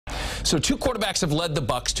So two quarterbacks have led the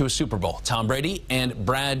Bucs to a Super Bowl, Tom Brady and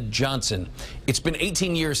Brad Johnson. It's been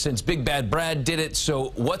 18 years since Big Bad Brad did it, so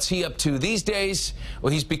what's he up to these days?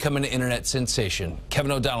 Well, he's become an internet sensation.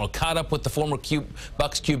 Kevin O'Donnell caught up with the former Bucs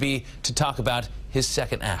QB to talk about his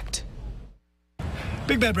second act.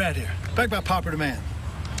 Big Bad Brad here, back by popular demand.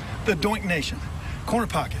 The Doink Nation, corner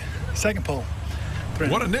pocket, second pole.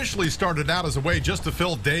 What initially started out as a way just to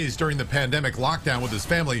fill days during the pandemic lockdown with his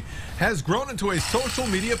family has grown into a social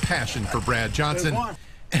media passion for Brad Johnson.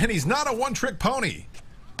 And he's not a one-trick pony.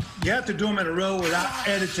 You have to do them in a row without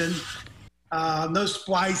editing, no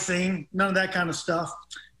splicing, none of that kind of stuff.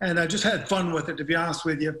 And I just had fun with it, to be honest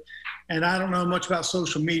with you. And I don't know much about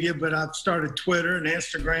social media, but I've started Twitter and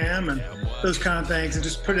Instagram and those kind of things and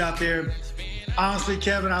just put it out there. Honestly,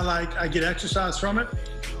 Kevin, I get exercise from it.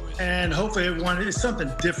 And hopefully everyone, it's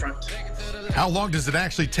something different. How long does it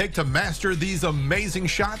actually take to master these amazing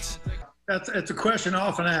shots? It's a question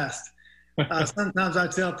often asked. Sometimes I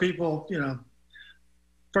tell people,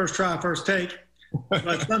 first try, first take.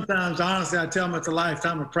 But sometimes, honestly, I tell them it's a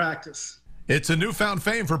lifetime of practice. It's a newfound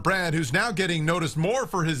fame for Brad, who's now getting noticed more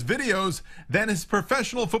for his videos than his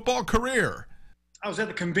professional football career. I was at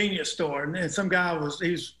the convenience store, and some guy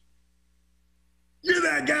you're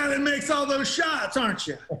that guy that makes all those shots, aren't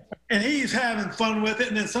you? And he's having fun with it.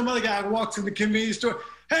 And then some other guy walks in the convenience store.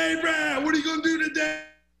 Hey, Brad, what are you going to do today?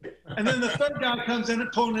 And then the third guy comes in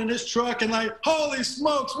and pulling in his truck and like, holy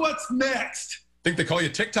smokes, what's next? I think they call you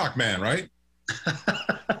TikTok man, right?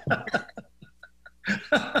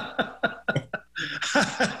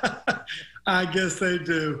 I guess they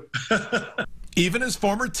do. Even his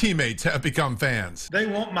former teammates have become fans. They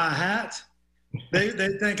want my hat. They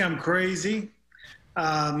think I'm crazy.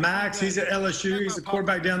 Max, he's at LSU. He's the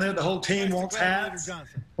quarterback down there. The whole team wants hats.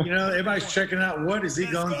 Everybody's checking out what is he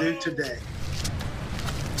going to do today.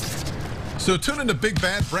 So tune into Big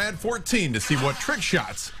Bad Brad 14 to see what trick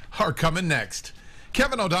shots are coming next.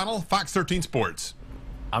 Kevin O'Donnell, Fox 13 Sports.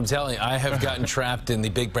 I'm telling you, I have gotten trapped in the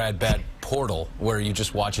Big Bad portal where you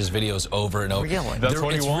just watch his videos over and over. Really? That's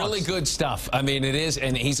what he wants. It's really good stuff. I mean, it is,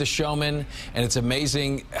 and he's a showman, and it's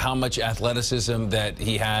amazing how much athleticism that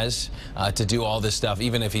he has to do all this stuff.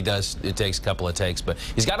 Even if he does, it takes a couple of takes. But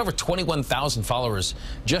he's got over 21,000 followers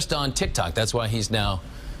just on TikTok. That's why he's now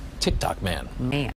TikTok man.